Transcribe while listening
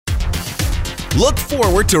Look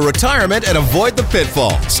forward to retirement and avoid the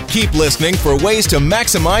pitfalls. Keep listening for ways to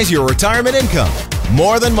maximize your retirement income.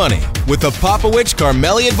 More Than Money with the Popowich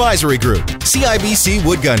Carmeli Advisory Group, CIBC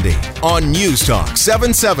Wood Gundy, on News Talk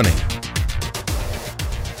 770.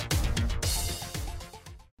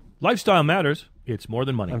 Lifestyle matters. It's more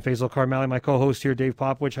than money. I'm Faisal Carmeli, my co-host here, Dave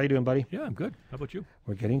Popowich. How you doing, buddy? Yeah, I'm good. How about you?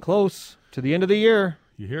 We're getting close to the end of the year.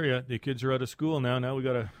 You hear ya. The kids are out of school now. Now we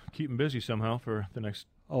got to keep them busy somehow for the next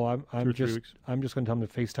I'm 2 or 3 just weeks. I'm just going to tell them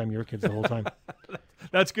to FaceTime your kids the whole time.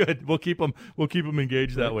 That's good. We'll keep them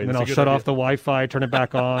engaged that way. And then That's I'll a good shut idea. off the Wi-Fi, turn it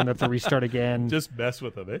back on, have to restart again. Just mess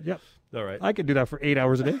with them, eh? Yep. All right. I could do that for 8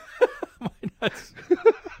 hours a day.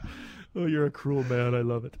 Oh, you're a cruel man. I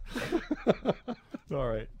love it. All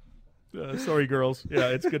right. Sorry, girls.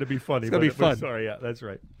 Yeah, it's going to be funny. It's gonna be fun. Sorry, yeah, that's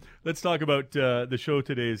right. Let's talk about the show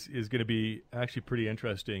today is going to be actually pretty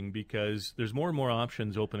interesting because there's more and more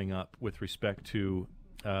options opening up with respect to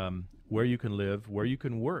where you can live, where you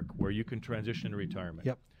can work, where you can transition to retirement.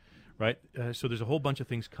 Yep. Right? So there's a whole bunch of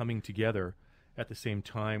things coming together at the same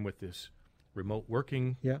time with this remote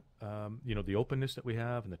working, Yeah. The openness that we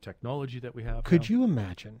have and the technology that we have. Could you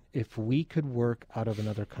imagine if we could work out of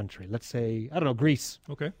another country? Let's say, I don't know, Greece.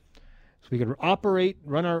 Okay. So we could operate,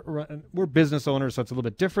 we're business owners, so it's a little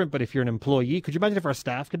bit different. But if you're an employee, could you imagine if our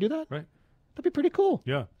staff could do that? Right. That'd be pretty cool.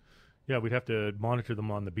 Yeah. Yeah, we'd have to monitor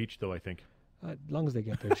them on the beach, though, I think. As long as they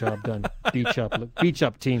get their job done. Beach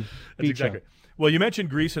up, team. That's exactly. Well, you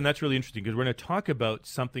mentioned Greece, and that's really interesting because we're going to talk about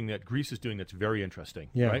something that Greece is doing that's very interesting,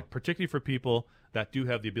 Yeah. right? Particularly for people that do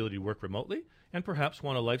have the ability to work remotely and perhaps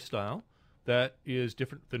want a lifestyle that is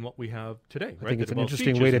different than what we have today. I think it's an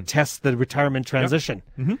interesting way to test the retirement transition.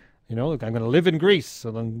 Mhm. You know, look, I'm going to live in Greece,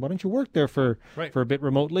 so then why don't you work there for a bit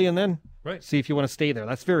remotely and then see if you want to stay there?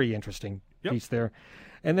 That's very interesting piece there.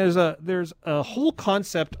 And there's a whole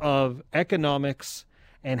concept of economics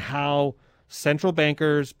and how central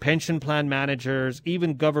bankers, pension plan managers,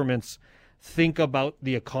 even governments think about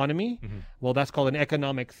the economy. Mm-hmm. Well, that's called an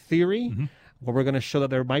economic theory. Well, we're going to show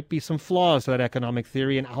that there might be some flaws to that economic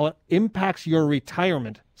theory and how it impacts your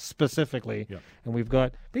retirement specifically. Yeah. And we've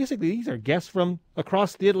got basically these are guests from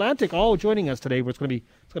across the Atlantic all joining us today. It's going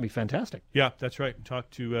to be fantastic. Yeah, that's right.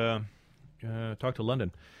 Talk to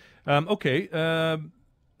London.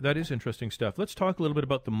 That is interesting stuff. Let's talk a little bit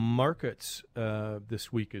about the markets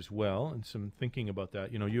this week as well, and some thinking about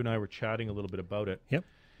that. You know, you and I were chatting a little bit about it. Yep.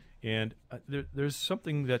 And there's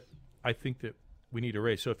something that I think that we need to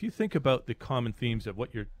raise. So if you think about the common themes of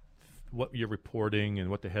what you're reporting and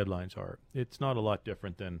what the headlines are, it's not a lot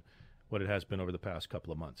different than what it has been over the past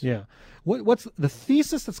couple of months. Yeah. What's the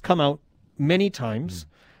thesis that's come out many times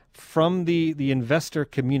from the investor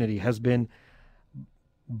community has been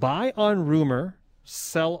buy on rumor,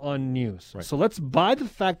 sell on news. Right. So let's buy the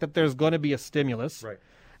fact that there's going to be a stimulus. Right.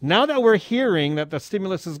 Now that we're hearing that the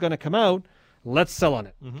stimulus is going to come out, let's sell on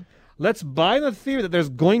it. Let's buy the theory that there's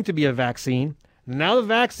going to be a vaccine. Now the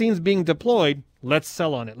vaccine's being deployed, let's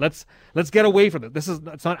sell on it. Let's get away from it.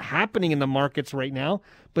 It's not happening in the markets right now,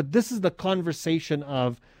 but this is the conversation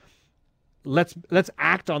of let's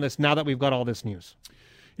act on this now that we've got all this news.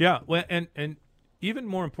 Yeah, well, and even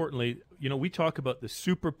more importantly, you know, we talk about the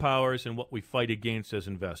superpowers and what we fight against as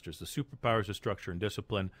investors. The superpowers of structure and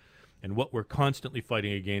discipline, and what we're constantly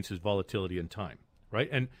fighting against is volatility and time, right?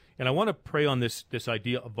 And I want to prey on this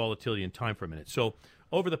idea of volatility and time for a minute. So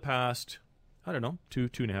over the past, I don't know,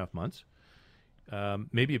 2.5 months,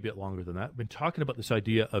 maybe a bit longer than that, I've been talking about this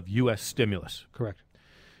idea of U.S. stimulus. Correct.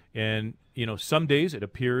 And, you know, some days it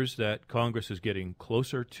appears that Congress is getting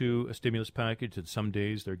closer to a stimulus package, and some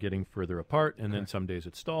days they're getting further apart, and then some days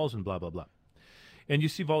it stalls and blah, blah, blah. And you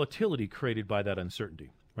see volatility created by that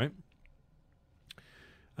uncertainty, right?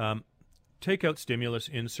 Take out stimulus,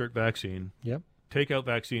 insert vaccine. Yep. Take out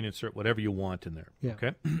vaccine, insert whatever you want in there. Yeah.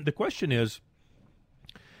 Okay. The question is,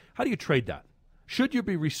 how do you trade that? Should you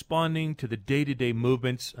be responding to the day-to-day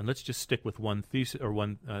movements? And let's just stick with one thesis or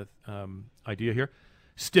one idea here.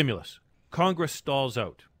 Stimulus. Congress stalls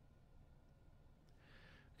out.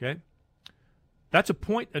 Okay. That's a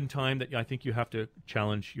point in time that I think you have to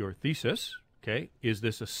challenge your thesis. Okay. Is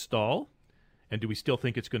this a stall? And do we still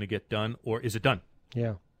think it's going to get done, or is it done?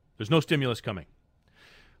 Yeah. There's no stimulus coming.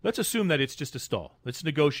 Let's assume that it's just a stall. It's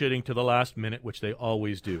negotiating to the last minute, which they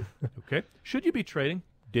always do. Okay? Should you be trading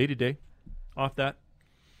day to day off that?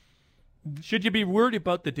 Should you be worried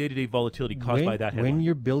about the day-to-day volatility caused by that headline? When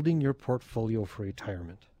you're building your portfolio for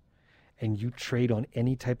retirement and you trade on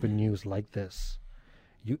any type of news like this,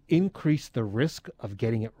 you increase the risk of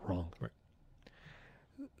getting it wrong. Right.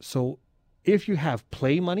 So if you have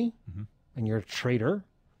play money and you're a trader,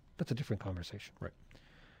 that's a different conversation. Right.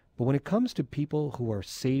 But when it comes to people who are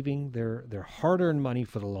saving their hard-earned money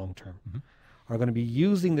for the long term, are going to be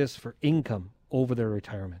using this for income over their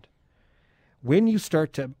retirement, when you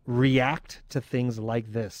start to react to things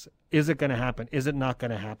like this, is it going to happen? Is it not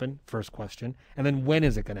going to happen? First question. And then when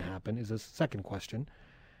is it going to happen is a second question.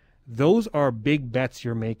 Those are big bets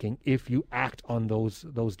you're making if you act on those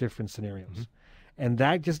different scenarios. And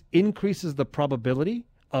that just increases the probability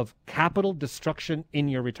of capital destruction in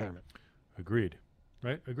your retirement. Agreed.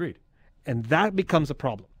 Right? Agreed. And that becomes a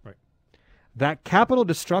problem. Right. That capital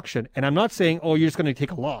destruction, and I'm not saying, oh, you're just going to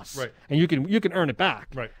take a loss. Right. And you can earn it back.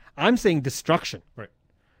 Right. I'm saying destruction. Right.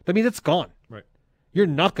 That means it's gone. Right. You're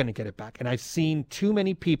not going to get it back. And I've seen too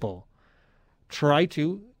many people try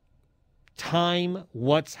to time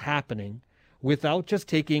what's happening without just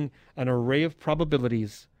taking an array of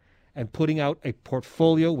probabilities and putting out a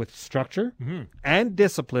portfolio with structure and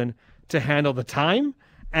discipline to handle the time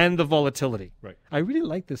and the volatility. Right. I really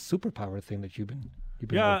like this superpower thing that you've been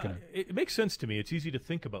working on. It makes sense to me. It's easy to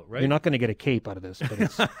think about, right? You're not going to get a cape out of this, but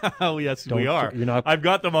it's Oh, yes, we are. You're not, I've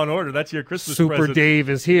got them on order. That's your Christmas Super present. Dave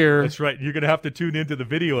is here. That's right. You're going to have to tune into the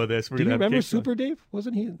video of this. We're Do you gonna have remember capes on. Super Dave?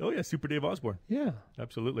 Wasn't he? Oh, yeah, Super Dave Osborne. Yeah.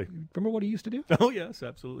 Absolutely. Remember what he used to do? Oh, yes,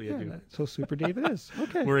 absolutely. I do. Yeah, so Super Dave it is.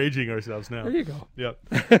 Okay. We're aging ourselves now. There you go. Yeah.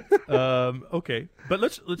 Okay. But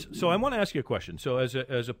let's. So I want to ask you a question. So as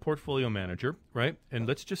a portfolio manager, right? And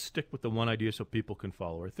let's just stick with the one idea so people can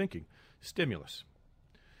follow our thinking. Stimulus.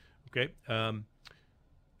 Okay.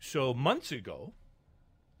 So months ago,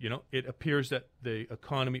 it appears that the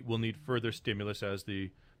economy will need further stimulus as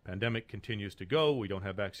the pandemic continues to go. We don't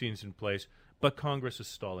have vaccines in place, but Congress is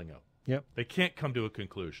stalling out. Yep. They can't come to a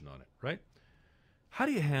conclusion on it, right? How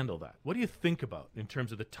do you handle that? What do you think about in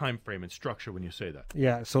terms of the time frame and structure when you say that?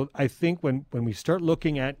 Yeah. So I think when we start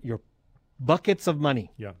looking at your buckets of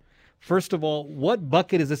money, Yeah. first of all, what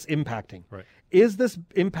bucket is this impacting? Right. Is this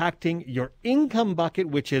impacting your income bucket,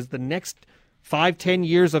 which is the next 5-10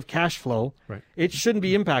 years of cash flow? Right. It shouldn't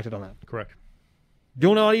be impacted on that. Correct.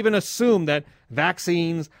 Do not even assume that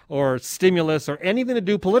vaccines or stimulus or anything to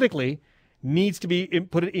do politically needs to be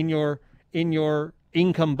put in your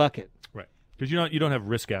income bucket. Right. Because you don't have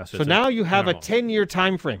risk assets. So now you have a Normal. 10-year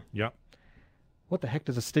time frame. Yeah. What the heck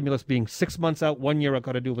does a stimulus being 6 months out, 1 year out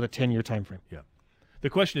got to do with a 10-year time frame? Yeah. The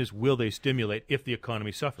question is, will they stimulate if the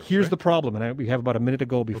economy suffers? Here's right? the problem, and we have about a minute to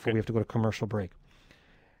go before Okay. we have to go to commercial break.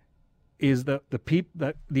 Is the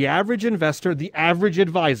average investor, the average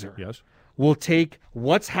advisor, Yes. will take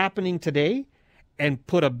what's happening today and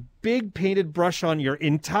put a big painted brush on your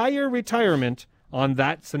entire retirement on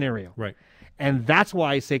that scenario. Right. And that's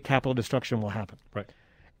why I say capital destruction will happen. Right.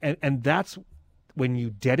 And that's when you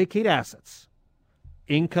dedicate assets.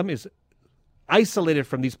 Income is isolated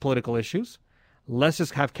from these political issues. Let's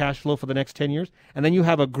just have cash flow for the next 10 years. And then you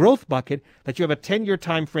have a growth bucket that you have a 10-year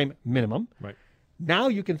time frame minimum. Right. Now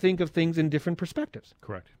you can think of things in different perspectives.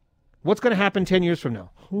 Correct. What's going to happen 10 years from now?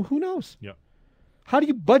 Who knows? Yeah. How do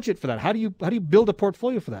you budget for that? How do you build a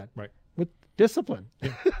portfolio for that? Right. With discipline.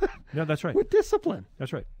 Yeah, that's right. With discipline.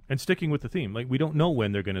 That's right. And sticking with the theme, like we don't know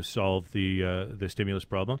when they're going to solve the stimulus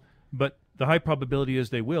problem, but the high probability is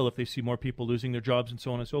they will if they see more people losing their jobs and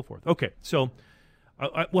so on and so forth. Okay, so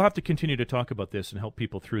we'll have to continue to talk about this and help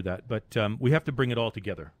people through that, but we have to bring it all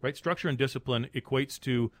together, right? Structure and discipline equates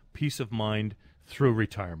to peace of mind through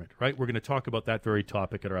retirement, right? We're going to talk about that very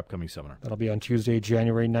topic at our upcoming seminar. That'll be on Tuesday,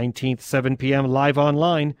 January 19th, 7 p.m. live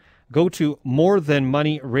online. Go to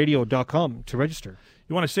morethanmoneyradio.com to register.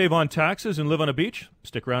 You want to save on taxes and live on a beach?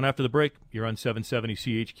 Stick around after the break. You're on 770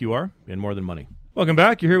 CHQR and More Than Money. Welcome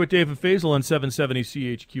back. You're here with Dave and Faisal on 770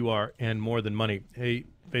 CHQR and More Than Money. Hey,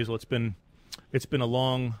 Faisal, it's been a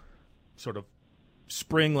long sort of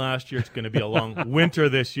spring last year. It's going to be a long winter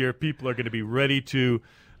this year. People are going to be ready to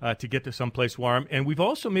get to someplace warm, and we've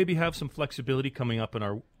also maybe have some flexibility coming up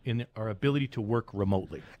in our ability to work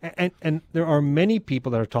remotely. And there are many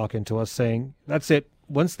people that are talking to us saying, "That's it.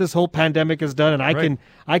 Once this whole pandemic is done, and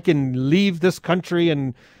I can leave this country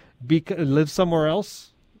and live somewhere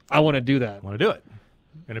else, I want to do that. I want to do it,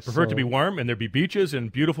 and I prefer it to be warm, and there be beaches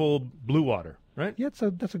and beautiful blue water." Right? Yeah,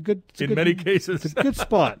 that's a good. In many cases, it's a good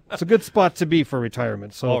spot. It's a good spot to be for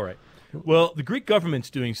retirement. So, all right. Well, the Greek government's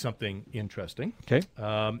doing something interesting. Okay.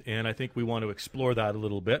 And I think we want to explore that a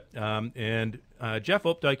little bit. And Jeff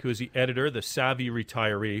Opdyke, who is the editor, The Savvy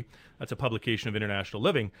Retiree, that's a publication of International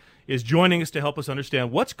Living, is joining us to help us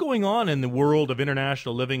understand what's going on in the world of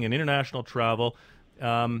international living and international travel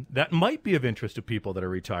that might be of interest to people that are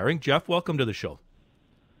retiring. Jeff, welcome to the show.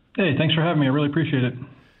 Hey, thanks for having me. I really appreciate it.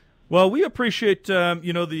 Well, we appreciate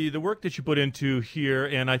the work that you put into here,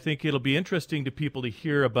 and I think it'll be interesting to people to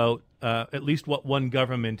hear about at least what one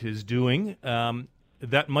government is doing.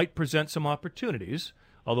 that might present some opportunities,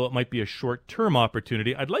 although it might be a short-term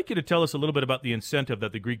opportunity. I'd like you to tell us a little bit about the incentive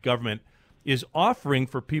that the Greek government is offering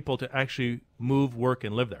for people to actually move, work,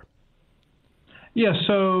 and live there. Yeah,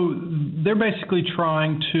 so they're basically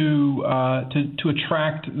trying to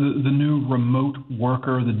attract the new remote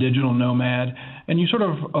worker, the digital nomad, and you sort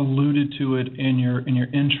of alluded to it in your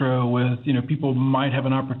intro with, people might have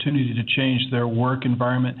an opportunity to change their work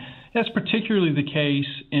environment. That's particularly the case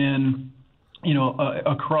in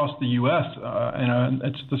across the U.S.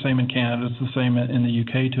 It's the same in Canada. It's the same in the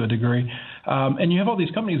U.K. to a degree. And you have all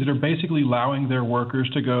these companies that are basically allowing their workers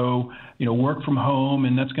to go, work from home,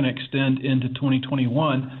 and that's going to extend into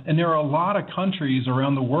 2021. And there are a lot of countries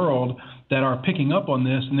around the world that are picking up on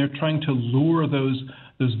this, and they're trying to lure those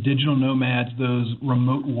digital nomads, those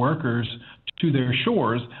remote workers, to their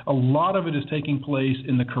shores. A lot of it is taking place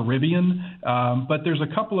in the Caribbean, but there's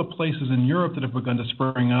a couple of places in Europe that have begun to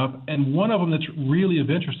spring up, and one of them that's really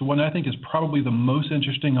of interest, the one I think is probably the most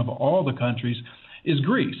interesting of all the countries, is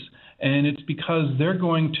Greece. And it's because they're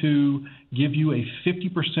going to give you a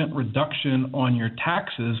 50% reduction on your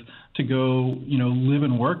taxes to go, live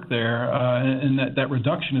and work there, and that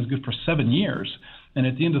reduction is good for 7 years. And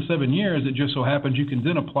at the end of 7 years, it just so happens you can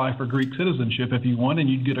then apply for Greek citizenship if you want, and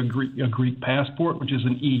you'd get a Greek passport, which is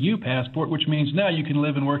an EU passport, which means now you can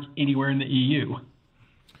live and work anywhere in the EU.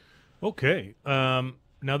 Okay.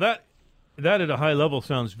 Now that at a high level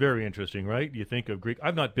sounds very interesting, right? You think of Greek.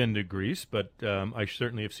 I've not been to Greece, but I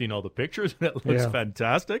certainly have seen all the pictures. That looks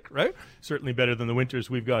fantastic, right? Certainly better than the winters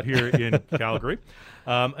we've got here in Calgary.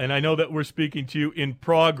 And I know that we're speaking to you in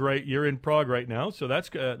Prague, right? You're in Prague right now, so that's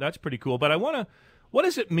pretty cool. But what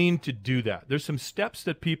does it mean to do that? There's some steps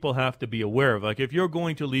that people have to be aware of. Like if you're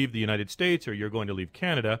going to leave the United States or you're going to leave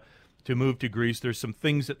Canada to move to Greece, there's some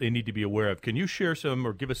things that they need to be aware of. Can you share some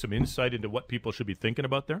or give us some insight into what people should be thinking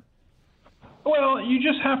about there? Well, you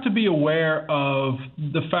just have to be aware of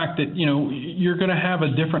the fact that, you're going to have a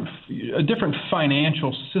different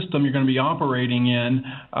financial system you're going to be operating in.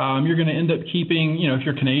 You're going to end up keeping, if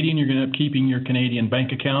you're Canadian, you're going to end up keeping your Canadian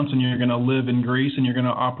bank accounts, and you're going to live in Greece, and you're going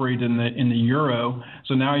to operate in the euro.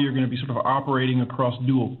 So now you're going to be sort of operating across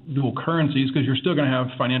dual currencies because you're still going to have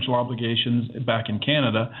financial obligations back in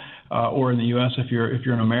Canada or in the U.S. if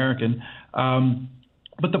you're an American.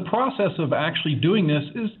 But the process of actually doing this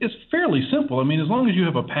is fairly simple. I mean, as long as you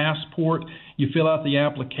have a passport, you fill out the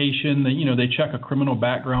application, they check a criminal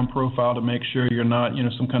background profile to make sure you're not,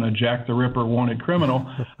 some kind of Jack the Ripper wanted criminal.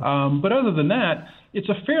 But other than that, it's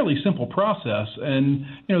a fairly simple process. And,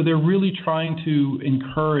 they're really trying to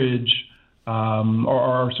encourage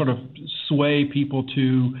or sort of sway people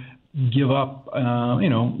to give up,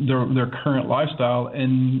 their current lifestyle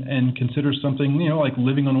and consider something, like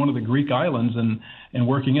living on one of the Greek islands and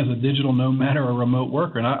working as a digital nomad or a remote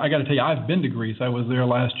worker. And I got to tell you, I've been to Greece. I was there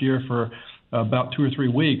last year for about 2 or 3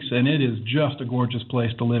 weeks, and it is just a gorgeous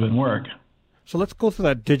place to live and work. So let's go through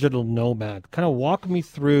that digital nomad. Kind of walk me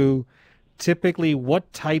through typically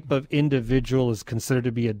what type of individual is considered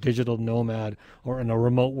to be a digital nomad or a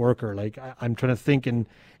remote worker. Like I'm trying to think in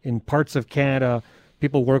parts of Canada,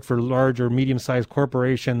 people work for large or medium-sized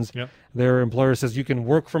corporations. Yep. Their employer says you can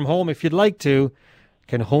work from home if you'd like to.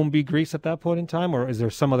 Can home be Greece at that point in time, or is there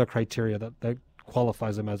some other criteria that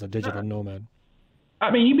qualifies them as a digital nomad? I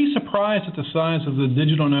mean, you'd be surprised at the size of the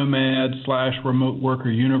digital nomad / remote worker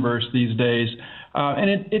universe these days. And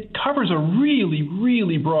it covers a really,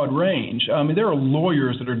 really broad range. I mean, there are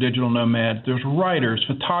lawyers that are digital nomads. There's writers,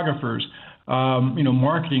 photographers,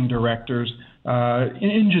 marketing directors,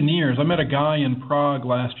 engineers. I met a guy in Prague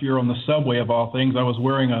last year on the subway, of all things. I was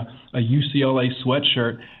wearing a UCLA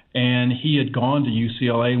sweatshirt, and he had gone to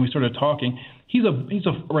UCLA, and we started talking. He's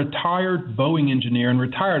a retired Boeing engineer, and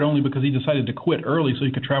retired only because he decided to quit early so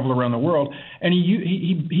he could travel around the world. And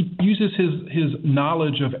he uses his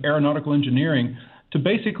knowledge of aeronautical engineering to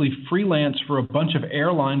basically freelance for a bunch of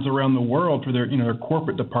airlines around the world for their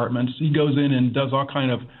corporate departments. He goes in and does all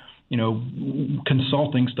kind of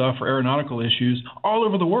consulting stuff for aeronautical issues all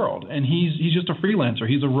over the world. And he's just a freelancer.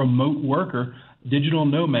 He's a remote worker, digital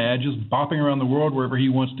nomad, just bopping around the world wherever he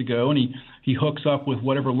wants to go. And he hooks up with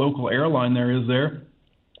whatever local airline there is there.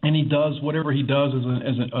 And he does whatever he does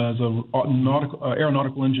as a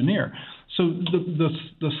aeronautical engineer. So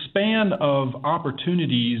the span of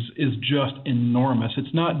opportunities is just enormous.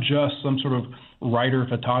 It's not just some sort of writer,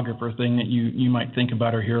 photographer thing that you might think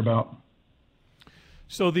about or hear about.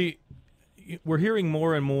 So we're hearing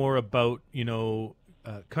more and more about,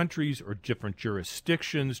 countries or different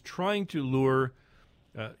jurisdictions trying to lure,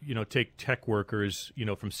 take tech workers,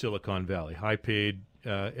 from Silicon Valley, high-paid,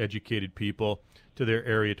 educated people to their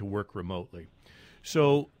area to work remotely.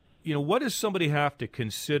 So what does somebody have to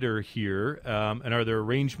consider here? And are there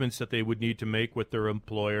arrangements that they would need to make with their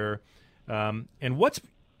employer? And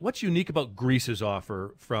what's unique about Greece's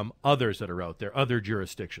offer from others that are out there, other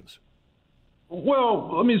jurisdictions?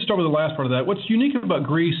 Well, let me start with the last part of that. What's unique about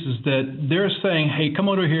Greece is that they're saying, hey, come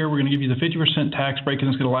over here, we're going to give you the 50% tax break, and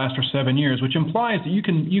it's going to last for 7 years, which implies that you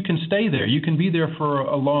can stay there. You can be there for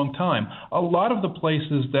a long time. A lot of the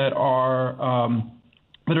places that are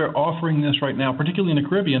offering this right now, particularly in the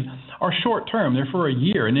Caribbean, are short term. They're for a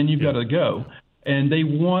year, and then you've got to go. And they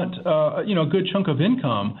want a good chunk of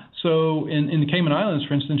income. So in the Cayman Islands,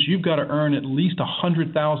 for instance, you've got to earn at least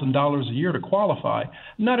 $100,000 a year to qualify.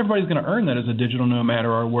 Not everybody's going to earn that as a digital nomad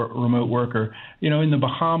or a remote worker. In the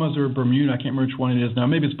Bahamas or Bermuda, I can't remember which one it is now.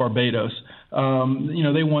 Maybe it's Barbados. They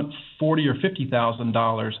want $40,000 or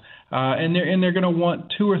 $50,000. And they're going to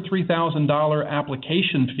want $2,000 or $3,000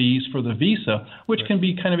 application fees for the visa, which can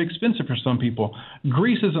be kind of expensive for some people.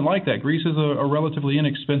 Greece isn't like that. Greece is a relatively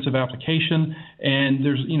inexpensive application, and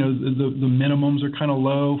there's the minimums are kind of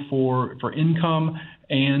low for income,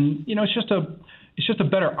 and it's just a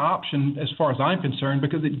better option as far as I'm concerned,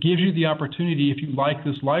 because it gives you the opportunity, if you like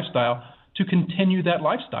this lifestyle, to continue that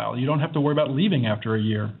lifestyle. You don't have to worry about leaving after a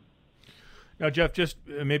year. Now, Jeff, just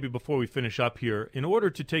maybe before we finish up here, in order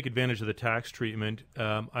to take advantage of the tax treatment,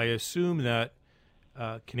 I assume that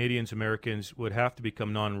Canadians, Americans would have to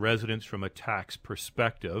become non-residents from a tax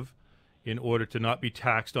perspective in order to not be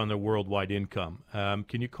taxed on their worldwide income.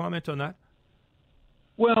 Can you comment on that?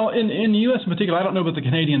 Well, in the U.S. in particular, I don't know about the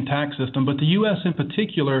Canadian tax system, but the U.S. in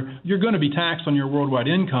particular, you're going to be taxed on your worldwide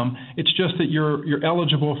income. It's just that you're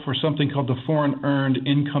eligible for something called the Foreign Earned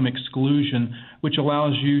Income Exclusion, which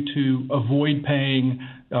allows you to avoid paying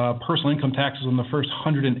personal income taxes on the first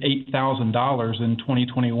 $108,000 in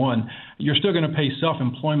 2021. You're still going to pay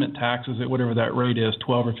self-employment taxes at whatever that rate is,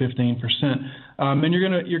 12 or 15%, and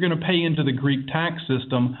you're going to pay into the Greek tax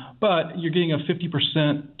system, but you're getting a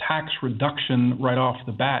 50% tax reduction right off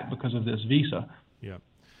the bat because of this visa. Yeah.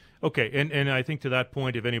 Okay, and I think to that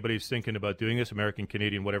point, if anybody's thinking about doing this, American,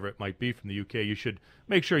 Canadian, whatever it might be from the UK, you should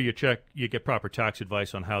make sure you get proper tax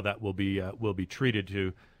advice on how that will be treated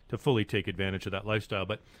to fully take advantage of that lifestyle.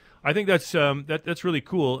 But I think that's really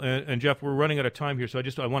cool. And Jeff, we're running out of time here, so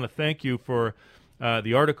I want to thank you for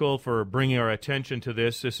the article, for bringing our attention to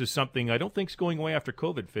this. This is something I don't think is going away after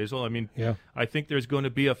COVID, Faisal. I mean, I think there's going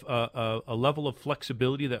to be a level of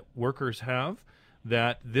flexibility that workers have,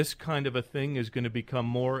 that this kind of a thing is going to become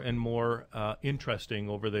more and more interesting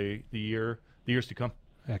over the years to come.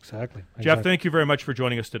 Exactly. Jeff, thank you very much for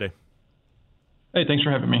joining us today. Hey, thanks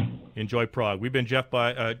for having me. Enjoy Prague. We've been joined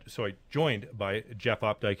by Jeff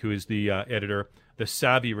Opdyke, who is the editor, The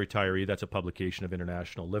Savvy Retiree. That's a publication of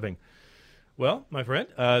International Living. Well, my friend,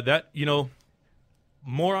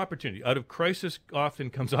 more opportunity. Out of crisis often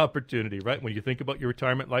comes opportunity, right? When you think about your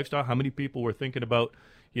retirement lifestyle, how many people were thinking about,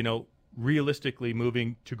 realistically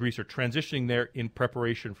moving to Greece or transitioning there in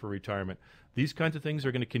preparation for retirement? These kinds of things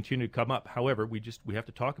are going to continue to come up. However, we have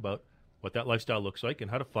to talk about what that lifestyle looks like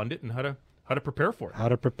and how to fund it and how to prepare for it. How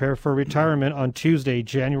to prepare for retirement on Tuesday,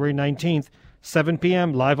 January 19th, 7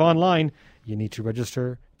 p.m., live online. You need to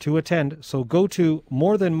register to attend. So go to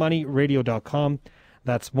morethanmoneyradio.com.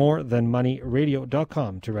 That's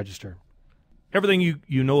morethanmoneyradio.com to register. Everything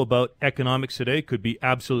you know about economics today could be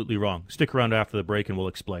absolutely wrong. Stick around after the break and we'll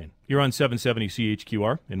explain. You're on 770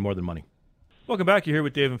 CHQR and More Than Money. Welcome back. You're here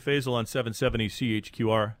with Dave and Faisal on 770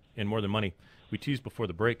 CHQR and More Than Money. We teased before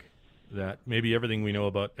the break that maybe everything we know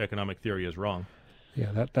about economic theory is wrong.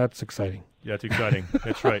 Yeah, that's exciting. Yeah, it's exciting.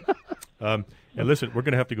 That's right. And listen, we're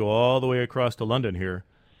going to have to go all the way across to London here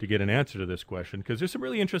to get an answer to this question, because there's some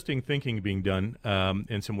really interesting thinking being done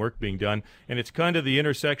and some work being done, and it's kind of the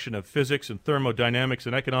intersection of physics and thermodynamics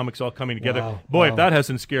and economics all coming together. Wow, Boy, if that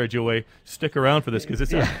hasn't scared you away, stick around for this, because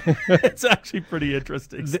it's actually pretty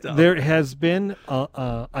interesting stuff. There has been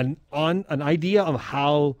an idea of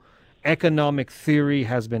how economic theory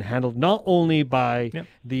has been handled, not only by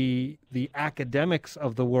the academics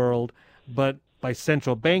of the world, but by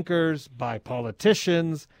central bankers, by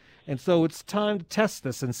politicians. And so it's time to test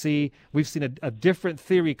this and see. We've seen a different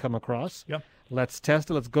theory come across. Yep. Let's test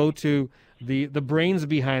it. Let's go to the brains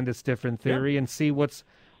behind this different theory and see what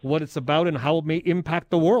it's about and how it may impact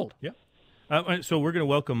the world. Yeah. So we're going to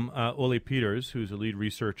welcome Ole Peters, who's a lead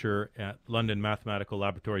researcher at London Mathematical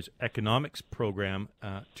Laboratories Economics Program,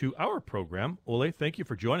 to our program. Ole, thank you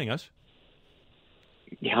for joining us.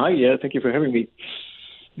 Hi, thank you for having me.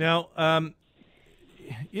 Now,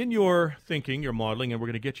 in your thinking, your modeling, and we're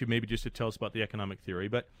going to get you maybe just to tell us about the economic theory,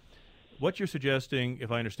 but what you're suggesting,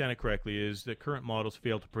 if I understand it correctly, is that current models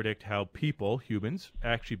fail to predict how people, humans,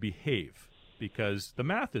 actually behave because the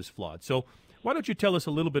math is flawed. So why don't you tell us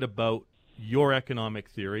a little bit about your economic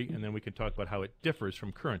theory, and then we can talk about how it differs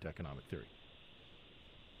from current economic theory.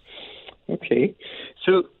 Okay.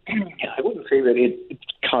 So I wouldn't say that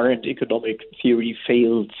current economic theory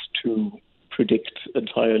fails to predict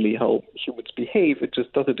entirely how humans behave. It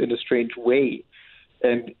just does it in a strange way.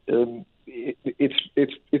 And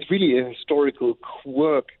it's really a historical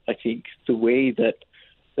quirk, I think, the way that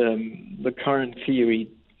the current theory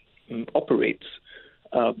operates.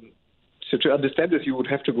 So to understand this, you would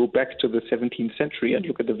have to go back to the 17th century and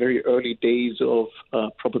look at the very early days of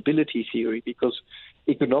probability theory, because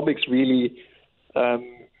economics really,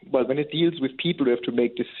 when it deals with people who have to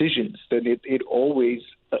make decisions, then it always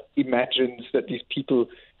imagines that these people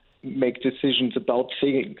make decisions about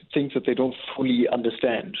things that they don't fully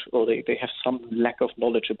understand, or they have some lack of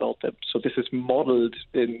knowledge about them. So this is modeled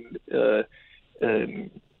in a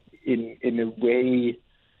way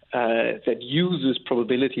that uses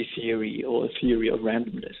probability theory or a theory of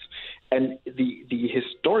randomness. And the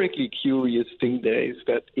historically curious thing there is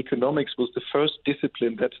that economics was the first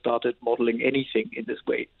discipline that started modeling anything in this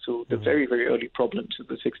way. So the very, very early problems in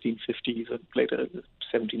the 1650s and later in the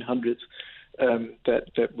 1700s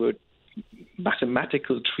that were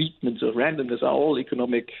mathematical treatments of randomness are all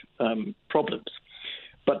economic problems.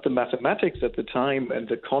 But the mathematics at the time and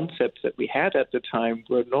the concepts that we had at the time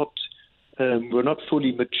were not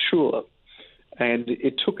fully mature. And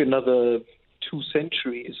it took another 2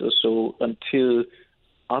 centuries or so until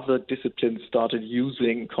other disciplines started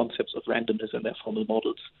using concepts of randomness in their formal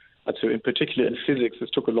models. And so in particular in physics,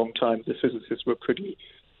 this took a long time. The physicists were pretty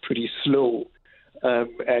slow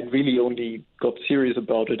and really only got serious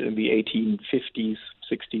about it in the 1850s,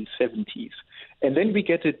 60s, 70s. And then we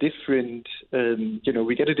get a different,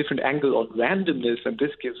 angle on randomness, and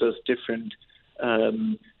this gives us different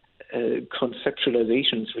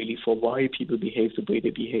conceptualizations really for why people behave the way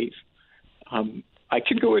they behave. I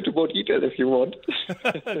can go into more detail if you want.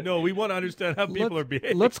 No, we want to understand how people are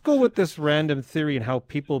behaving. Let's go with this random theory and how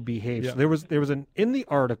people behave. Yeah. So there was in the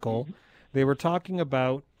article, they were talking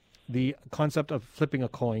about the concept of flipping a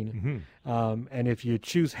coin. And if you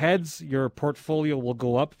choose heads, your portfolio will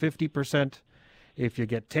go up 50%. If you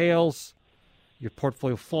get tails, your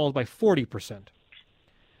portfolio falls by 40%.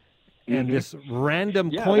 And this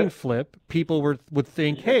random coin flip, people would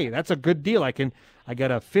think, hey, that's a good deal. I get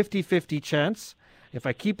a 50-50 chance. If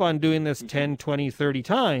I keep on doing this 10, 20, 30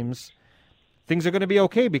 times, things are going to be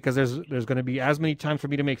okay, because there's going to be as many times for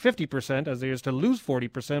me to make 50% as there is to lose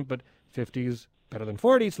 40%, but 50 is better than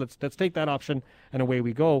 40, so let's take that option, and away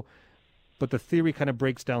we go. But the theory kind of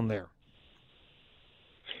breaks down there.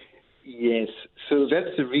 Yes, so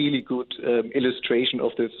that's a really good illustration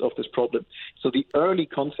of this problem. So the early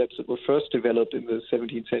concepts that were first developed in the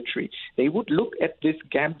 17th century, they would look at this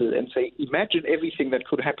gamble and say, imagine everything that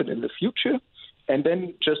could happen in the future, and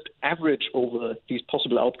then just average over these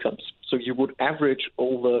possible outcomes. So you would average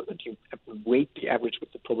over, and you weight the average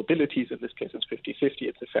with the probabilities. In this case, it's 50-50.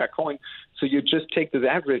 It's a fair coin. So you just take this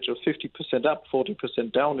average of 50% up,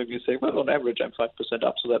 40% down, and you say, well, on average, I'm 5%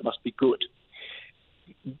 up, so that must be good.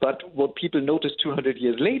 But what people noticed 200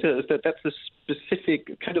 years later is that that's a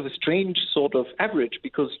specific, kind of a strange sort of average,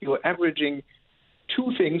 because you're averaging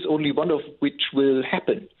two things, only one of which will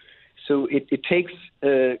happen. So it takes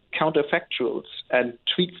counterfactuals and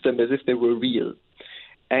treats them as if they were real.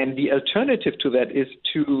 And the alternative to that is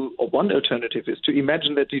one alternative is to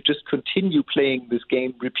imagine that you just continue playing this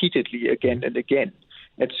game repeatedly again and again.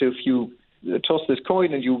 And so if you toss this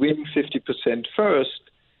coin and you win 50% first,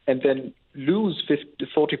 and then lose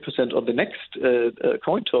 40% on the next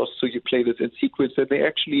coin toss, so you play this in sequence, then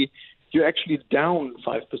you're actually down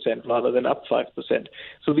 5% rather than up 5%.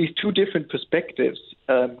 So these two different perspectives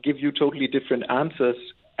give you totally different answers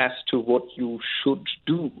as to what you should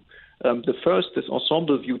do. The first, this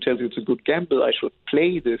ensemble view, tells you it's a good gamble, I should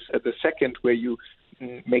play this. And the second, where you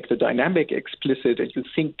make the dynamic explicit and you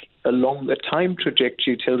think along the time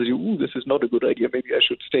trajectory, tells you, ooh, this is not a good idea, maybe I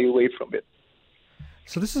should stay away from it.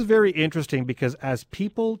 So this is very interesting, because as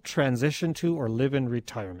people transition to or live in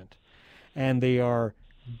retirement, and they are,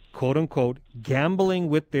 quote unquote, gambling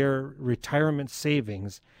with their retirement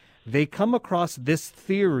savings, they come across this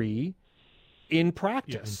theory in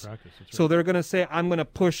practice. Yeah, in practice, that's right. So they're going to say, I'm going to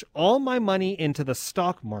push all my money into the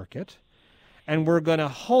stock market, and we're going to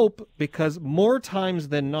hope, because more times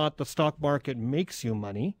than not, the stock market makes you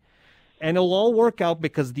money. And it'll all work out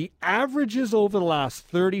because the averages over the last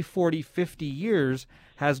 30, 40, 50 years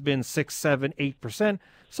has been 6, 7, 8%.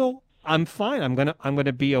 So I'm fine. I'm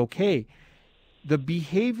gonna be okay. The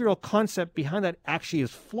behavioral concept behind that actually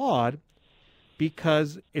is flawed,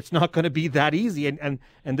 because it's not going to be that easy. And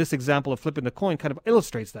this example of flipping the coin kind of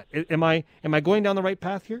illustrates that. Am I going down the right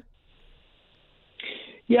path here?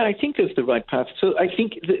 Yeah, I think that's the right path. So I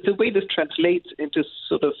think the way this translates into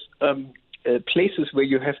sort of places where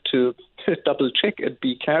you have to double check and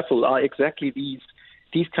be careful are exactly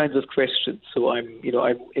these kinds of questions. So I'm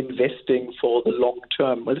investing for the long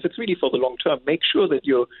term. Well, if it's really for the long term, make sure that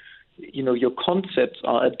your concepts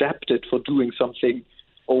are adapted for doing something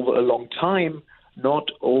over a long time, not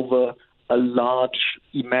over a large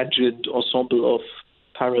imagined ensemble of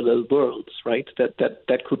parallel worlds, right?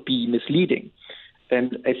 That could be misleading.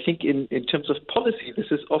 And I think in terms of policy, this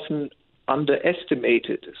is often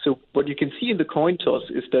underestimated. So what you can see in the coin toss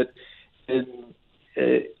is that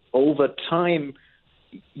over time,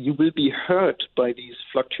 you will be hurt by these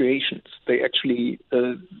fluctuations. They actually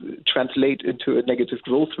translate into a negative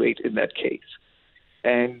growth rate in that case.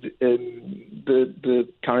 And the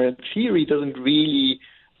current theory doesn't really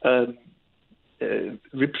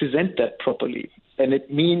represent that properly. And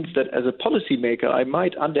it means that as a policymaker, I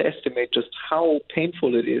might underestimate just how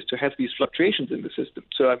painful it is to have these fluctuations in the system.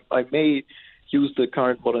 So I may use the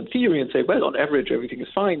current modern theory and say, well, on average, everything is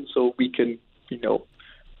fine, so we can,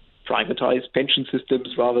 privatize pension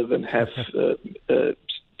systems rather than have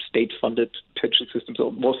state-funded pension systems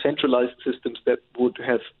or more centralized systems that would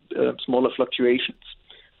have smaller fluctuations,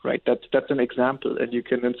 right? That's an example. And you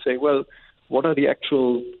can then say, well, what are the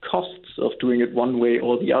actual costs of doing it one way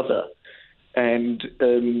or the other? And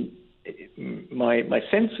my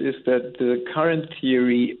sense is that the current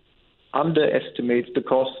theory underestimates the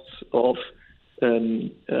costs of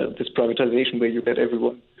this privatization, where you let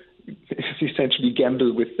everyone essentially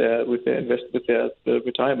gamble with their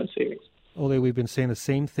retirement savings. Ole, we've been saying the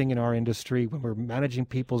same thing in our industry when we're managing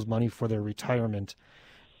people's money for their retirement.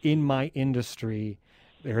 In my industry,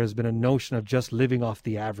 there has been a notion of just living off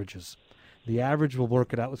the averages. The average will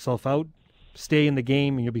work itself out, stay in the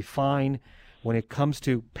game, and you'll be fine. When it comes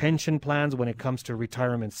to pension plans, when it comes to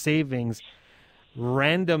retirement savings,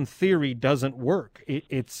 random theory doesn't work.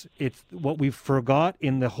 It's what we've forgot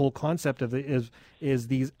in the whole concept of it is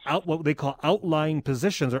these what they call outlying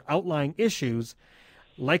positions or outlying issues,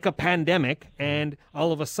 like a pandemic, and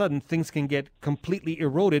all of a sudden things can get completely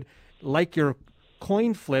eroded. Like your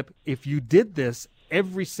coin flip, if you did this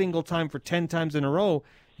every single time for 10 times in a row,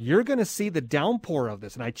 you're going to see the downpour of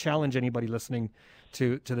this. And I challenge anybody listening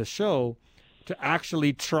to the show to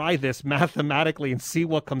actually try this mathematically and see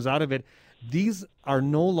what comes out of it. These are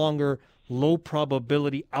no longer low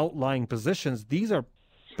probability outlying positions. These are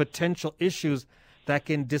potential issues that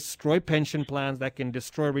can destroy pension plans, that can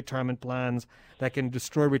destroy retirement plans, that can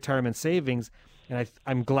destroy retirement savings. And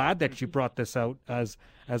I'm glad that you brought this out as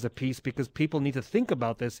a piece, because people need to think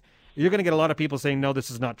about this. You're going to get a lot of people saying, no, this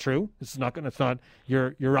is not true. This is not going to, it's not,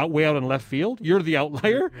 you're way out in left field. You're the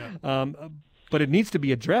outlier. Yeah. But it needs to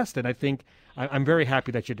be addressed. And I think I'm very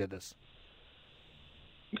happy that you did this.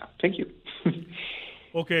 Thank you.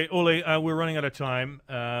 Okay, Ole, we're running out of time.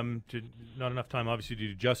 Not enough time, obviously, to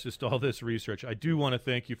do justice to all this research. I do want to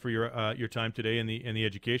thank you for your time today and the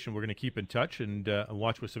education. We're going to keep in touch and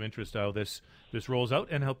watch with some interest how this rolls out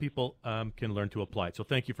and how people can learn to apply it. So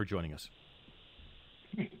thank you for joining us.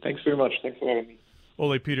 Thanks very much. Thanks for having me.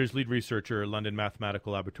 Ole Peters, lead researcher, London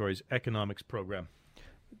Mathematical Laboratories Economics Program.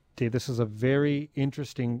 Dave, this is a very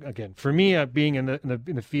interesting, again, for me, being in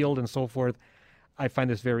the field and so forth, I find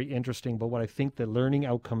this very interesting. But what I think the learning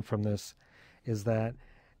outcome from this is that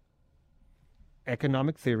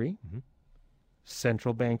economic theory,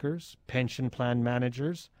 central bankers, pension plan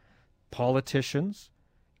managers, politicians,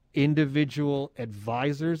 individual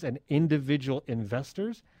advisors, and individual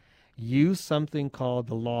investors use something called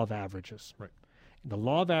the law of averages. Right. The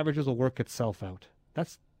law of averages will work itself out.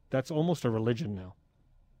 That's almost a religion now.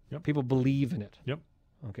 Yep. People believe in it. Yep.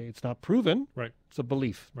 Okay, it's not proven. Right. It's a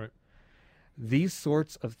belief. Right. These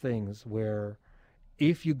sorts of things where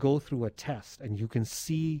if you go through a test and you can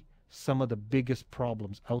see some of the biggest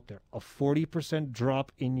problems out there, a 40%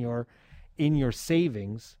 drop in your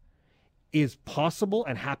savings is possible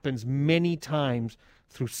and happens many times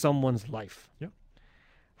through someone's life. Yep.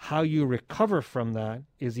 How you recover from that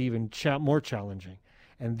is even more challenging.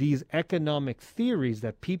 And these economic theories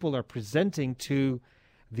that people are presenting to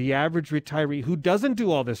the average retiree who doesn't do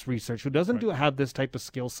all this research, who doesn't have this type of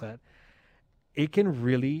skill set, it can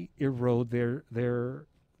really erode their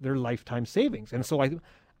lifetime savings. And so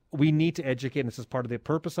we need to educate, and this is part of the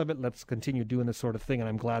purpose of it. Let's continue doing this sort of thing, and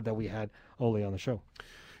I'm glad that we had Ole on the show.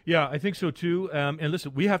 Yeah, I think so too. And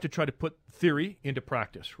listen, we have to try to put theory into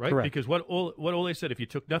practice, right? Correct. Because what Ole said, if you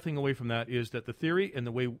took nothing away from that, is that the theory and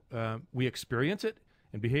the way we experience it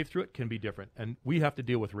and behave through it can be different. And we have to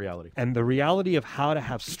deal with reality. And the reality of how to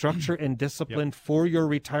have structure and discipline for your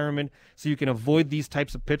retirement so you can avoid these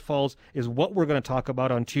types of pitfalls is what we're going to talk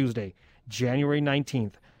about on Tuesday, January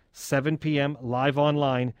 19th, 7 p.m. live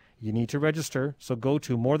online. You need to register, so go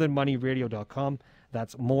to morethanmoneyradio.com.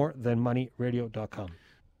 That's morethanmoneyradio.com.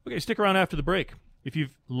 Okay, stick around after the break. If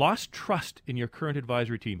you've lost trust in your current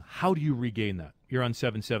advisory team, how do you regain that? You're on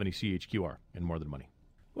 770 CHQR and More Than Money.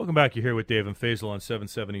 Welcome back. You're here with Dave and Faisal on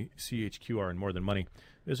 770 CHQR and More Than Money.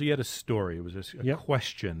 There's yet a story. It was a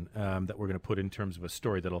question that we're going to put in terms of a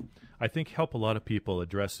story that'll, I think, help a lot of people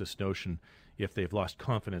address this notion if they've lost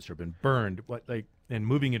confidence or been burned, and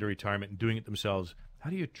moving into retirement and doing it themselves. How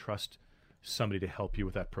do you trust somebody to help you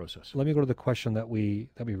with that process? Let me go to the question that we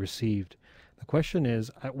received. The question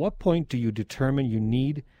is, at what point do you determine you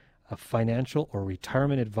need a financial or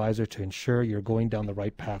retirement advisor to ensure you're going down the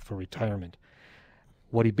right path for retirement?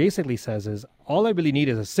 What he basically says is, all I really need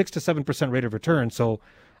is a 6 to 7% rate of return. So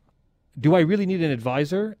do I really need an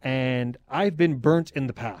advisor? And I've been burnt in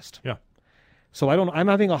the past. Yeah. So I'm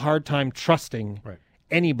having a hard time trusting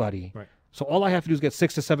anybody. Right. So all I have to do is get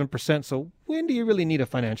 6 to 7%. So when do you really need a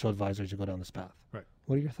financial advisor to go down this path? Right.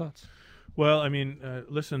 What are your thoughts? Well, I mean,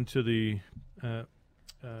 listen to the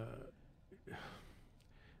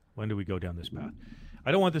when do we go down this path?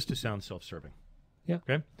 I don't want this to sound self-serving. Yeah.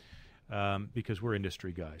 Okay? Because we're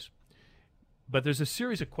industry guys. But there's a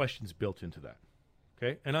series of questions built into that.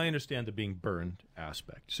 Okay? And I understand the being burned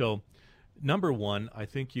aspect. So, number one, I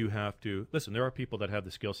think you have to listen, there are people that have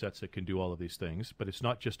the skill sets that can do all of these things, but it's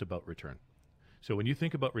not just about return. So when you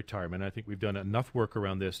think about retirement, I think we've done enough work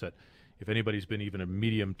around this that if anybody's been even a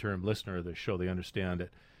medium-term listener of the show, they understand that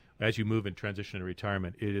as you move and transition to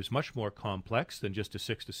retirement, it is much more complex than just a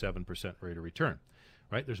 6 to 7% rate of return.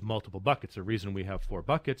 Right? There's multiple buckets. The reason we have 4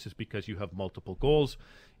 buckets is because you have multiple goals,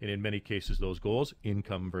 and in many cases, those goals,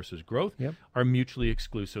 income versus growth, are mutually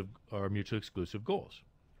exclusive goals.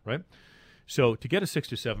 Right? So to get a 6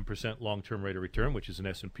 to 7% long-term rate of return, which is an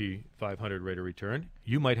S&P 500 rate of return,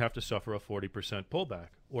 you might have to suffer a 40% pullback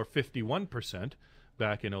or 51%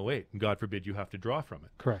 back in 08. And God forbid you have to draw from it.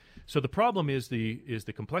 Correct. So the problem is the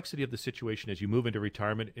complexity of the situation as you move into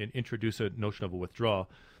retirement and introduce a notion of a withdrawal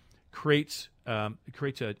creates a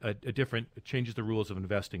different, changes the rules of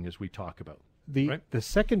investing as we talk about. The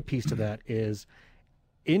second piece to that is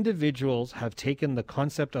individuals have taken the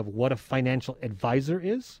concept of what a financial advisor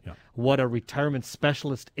is, what a retirement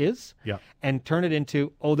specialist is, and turn it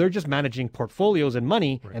into, they're just managing portfolios and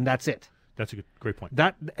money, and that's it. That's a great point.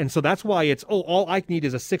 And so that's why it's, all I need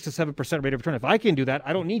is a 6 to 7% rate of return. If I can do that,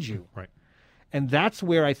 I don't need you. Right. And that's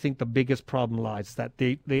where I think the biggest problem lies, that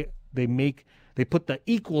they put the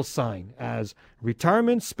equal sign as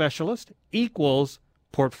retirement specialist equals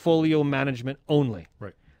portfolio management only.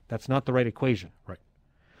 Right. That's not the right equation. Right.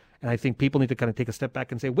 And I think people need to kind of take a step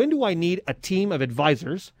back and say, when do I need a team of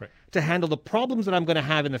advisors to handle the problems that I'm going to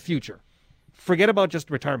have in the future? Forget about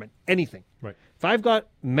just retirement, anything. Right. If I've got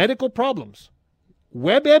medical problems,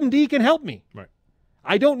 WebMD can help me. Right.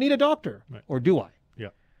 I don't need a doctor, or do I? Yeah.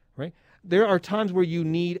 Right. There are times where you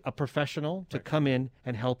need a professional to come in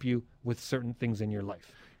and help you with certain things in your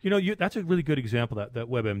life. That's a really good example, that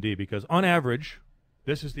WebMD, because on average,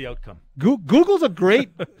 this is the outcome. Google's a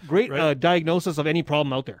great diagnosis of any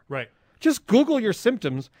problem out there. Right. Just Google your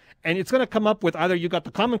symptoms, and it's going to come up with either you got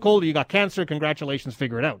the common cold or you got cancer. Congratulations,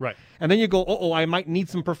 figure it out. Right. And then you go, I might need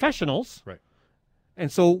some professionals. Right.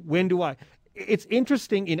 And so when do I? It's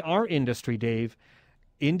interesting in our industry, Dave,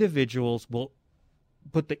 individuals will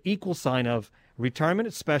put the equal sign of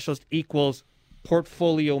retirement specialist equals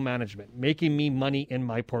portfolio management, making me money in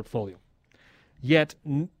my portfolio. Yet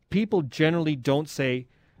people generally don't say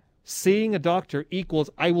seeing a doctor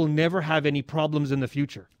equals I will never have any problems in the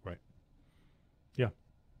future. Right. Yeah.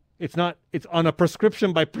 It's on a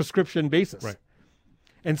prescription by prescription basis. Right.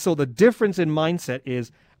 And so the difference in mindset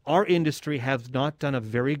is our industry has not done a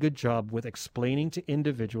very good job with explaining to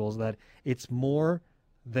individuals that it's more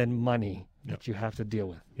than money that you have to deal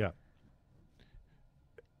with. Yeah.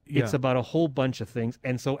 It's about a whole bunch of things.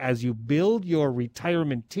 And so as you build your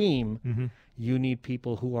retirement team, you need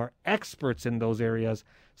people who are experts in those areas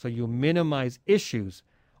so you minimize issues,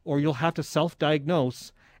 or you'll have to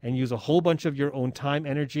self-diagnose and use a whole bunch of your own time,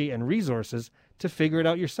 energy, and resources to figure it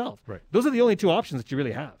out yourself. Right. Those are the only 2 options that you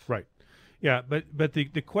really have. Right. Yeah, but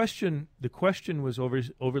the question was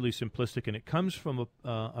overly simplistic, and it comes from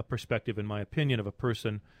a perspective, in my opinion, of a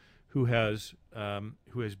person who has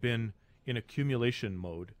been in accumulation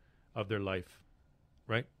mode of their life,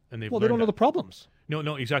 right? And they don't know the problems.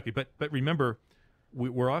 No, exactly. But remember,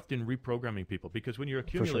 we're often reprogramming people, because when you're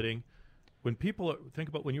accumulating, when people think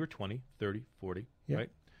about when you were 20, 30, 40, Yeah.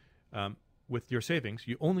 right? With your savings,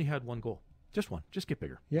 you only had one goal. Just one. Just get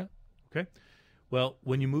bigger. Yeah. Okay? Well,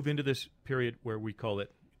 when you move into this period where we call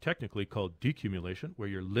it, technically called decumulation, where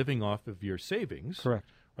you're living off of your savings, Correct.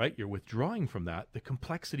 right? You're withdrawing from that. The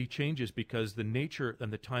complexity changes because the nature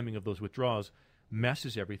and the timing of those withdrawals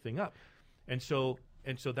messes everything up. And so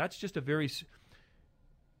that's just a very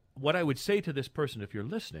what I would say to this person, if you're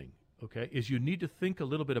listening, okay, is you need to think a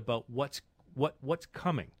little bit about what's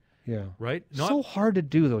coming, Yeah. right? So hard to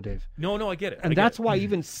do, though, Dave. No, I get it. And that's why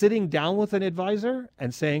even sitting down with an advisor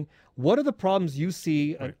and saying, what are the problems you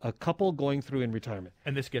see a couple going through in retirement?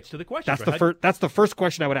 And this gets to the question. That's the first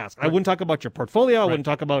question I would ask. I wouldn't talk about your portfolio. I wouldn't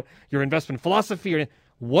talk about your investment philosophy. Or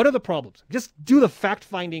what are the problems? Just do the fact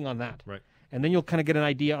finding on that. Right. And then you'll kind of get an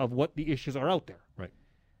idea of what the issues are out there. Right.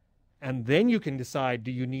 And then you can decide,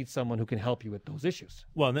 do you need someone who can help you with those issues?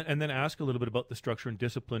 Well, and then ask a little bit about the structure and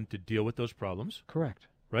discipline to deal with those problems, Correct.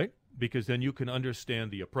 right? Because then you can understand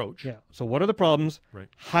the approach. Yeah. So what are the problems? Right.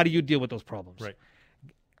 How do you deal with those problems? Right.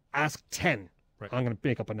 Ask 10. Right. I'm going to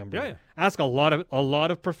make up a number. Yeah. Ask a lot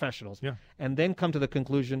of professionals. Yeah. And then come to the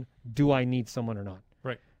conclusion, do I need someone or not?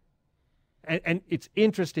 Right. And it's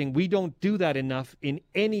interesting, we don't do that enough in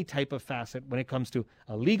any type of facet when it comes to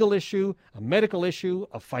a legal issue, a medical issue,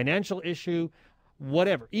 a financial issue,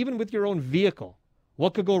 whatever. Even with your own vehicle.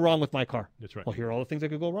 What could go wrong with my car? That's right. Well, here are all the things that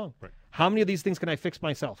could go wrong. Right. How many of these things can I fix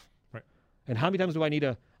myself? Right. And how many times do I need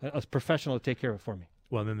a professional to take care of it for me?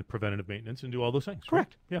 Well, and then the preventative maintenance and do all those things.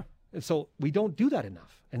 Correct. Right? Yeah. And so we don't do that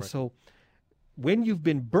enough. And Right. so when you've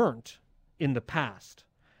been burnt in the past,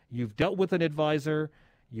 you've dealt with an advisor,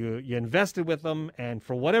 you invested with them, and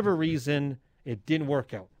for whatever reason, it didn't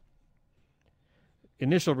work out.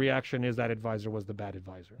 Initial reaction is that advisor was the bad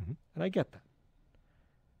advisor. Mm-hmm. And I get that.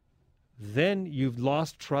 Then you've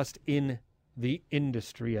lost trust in the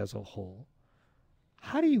industry as a whole.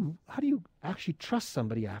 How do you actually trust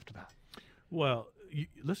somebody after that? Well,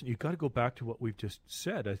 listen, you've got to go back to what we've just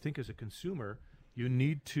said. I think as a consumer, you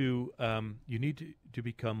need to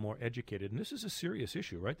become more educated, and this is a serious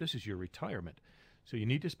issue, right? This is your retirement, so you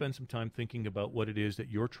need to spend some time thinking about what it is that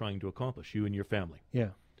you're trying to accomplish, you and your family. Yeah.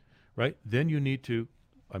 Right? Then you need to,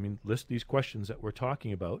 list these questions that we're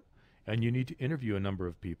talking about, and you need to interview a number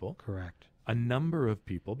of people. Correct. A number of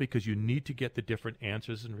people, because you need to get the different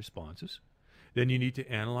answers and responses. Then you need to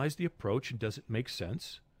analyze the approach, and does it make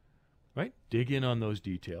sense? Right? Dig in on those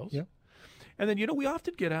details. Yep. And then, we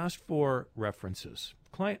often get asked for references,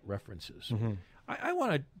 client references. Mm-hmm. I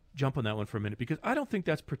want to jump on that one for a minute because I don't think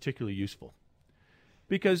that's particularly useful.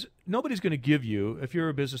 Because nobody's going to give you, if you're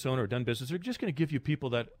a business owner or done business, they're just going to give you people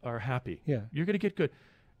that are happy. Yeah. You're going to get good.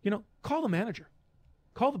 Call the manager.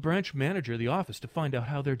 Call the branch manager of the office to find out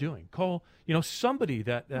how they're doing. Call, somebody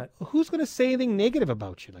that Who's going to say anything negative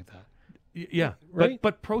about you like that? yeah, Right.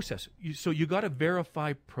 But process. So you got to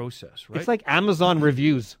verify process, right? It's like Amazon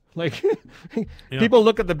reviews. Like people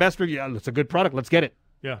look at the best review. Oh, it's a good product. Let's get it.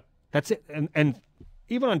 Yeah. That's it. And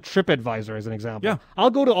even on TripAdvisor as an example, Yeah. I'll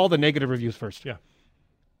go to all the negative reviews first. Yeah.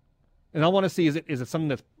 And I want to see is it something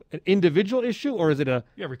that's an individual issue or is it a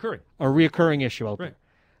Recurring. reoccurring issue out Right. there?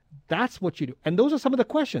 That's what you do. And those are some of the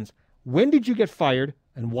questions. When did you get fired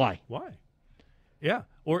and why? Why? Yeah.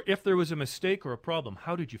 Or if there was a mistake or a problem,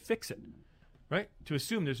 how did you fix it? Right? To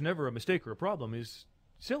assume there's never a mistake or a problem is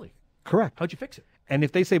silly. Correct. How'd you fix it? And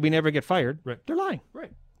if they say we never get fired, Right. they're lying.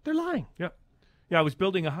 Right. They're lying. Yeah. Yeah, I was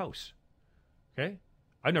building a house. Okay?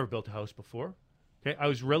 I never built a house before. Okay? I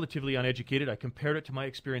was relatively uneducated. I compared it to my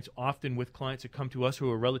experience often with clients that come to us who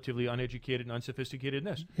are relatively uneducated and unsophisticated in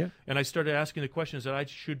this. Yeah. And I started asking the questions that I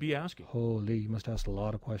should be asking. Holy, you must ask a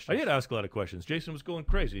lot of questions. I did ask a lot of questions. Jason was going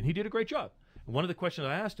crazy, and he did a great job. And one of the questions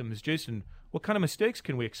I asked him is, Jason, what kind of mistakes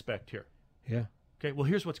can we expect here? Yeah. Okay, well,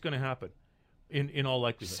 here's what's going to happen in all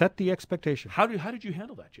likelihood. Set the expectation. How did you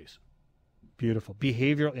handle that, Jason? Beautiful.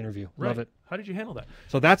 Behavioral interview. Love Right. it. How did you handle that?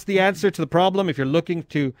 So that's the answer to the problem. If you're looking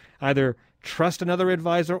to either trust another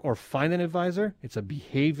advisor or find an advisor, it's a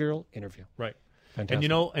behavioral interview. Right. Fantastic.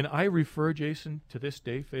 And I refer Jason to this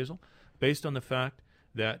day, Faisal, based on the fact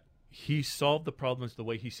that he solved the problems the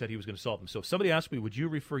way he said he was going to solve them. So if somebody asked me, would you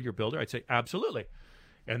refer your builder? I'd say, absolutely.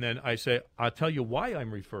 And then I say, I'll tell you why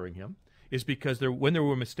I'm referring him is because when there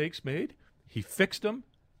were mistakes made, he fixed them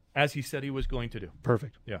as he said he was going to do.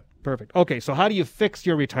 Perfect. Yeah. Perfect. Okay, so how do you fix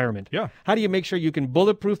your retirement? Yeah. How do you make sure you can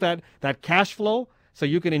bulletproof that cash flow so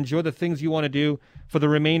you can enjoy the things you want to do for the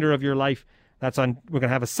remainder of your life? We're going to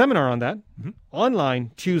have a seminar on that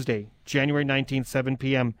online Tuesday, January 19th, 7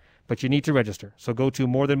 p.m., but you need to register. So go to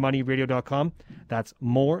morethanmoneyradio.com. That's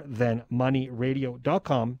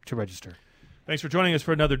morethanmoneyradio.com to register. Thanks for joining us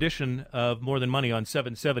for another edition of More Than Money on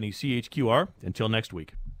 770 CHQR. Until next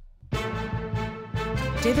week.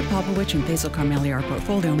 David Popovich and Faisal Karmali are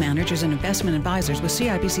portfolio managers and investment advisors with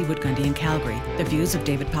CIBC Wood Gundy in Calgary. The views of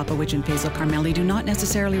David Popovich and Faisal Karmali do not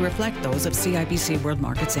necessarily reflect those of CIBC World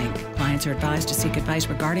Markets Inc. Clients are advised to seek advice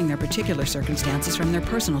regarding their particular circumstances from their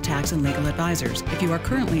personal tax and legal advisors. If you are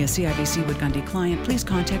currently a CIBC Wood Gundy client, please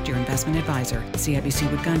contact your investment advisor.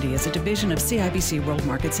 CIBC Wood Gundy is a division of CIBC World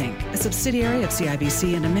Markets Inc., a subsidiary of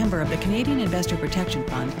CIBC and a member of the Canadian Investor Protection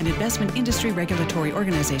Fund and Investment Industry Regulatory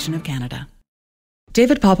Organization of Canada.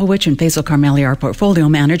 David Popovich and Faisal Karmali are portfolio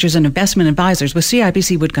managers and investment advisors with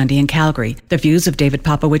CIBC Wood Gundy in Calgary. The views of David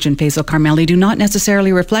Popovich and Faisal Karmali do not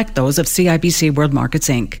necessarily reflect those of CIBC World Markets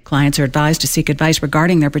Inc. Clients are advised to seek advice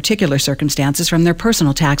regarding their particular circumstances from their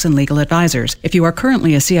personal tax and legal advisors. If you are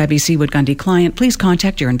currently a CIBC Wood Gundy client, please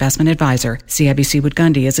contact your investment advisor. CIBC Wood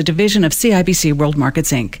Gundy is a division of CIBC World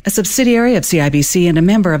Markets Inc., a subsidiary of CIBC and a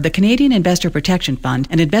member of the Canadian Investor Protection Fund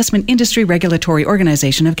and Investment Industry Regulatory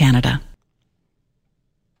Organization of Canada.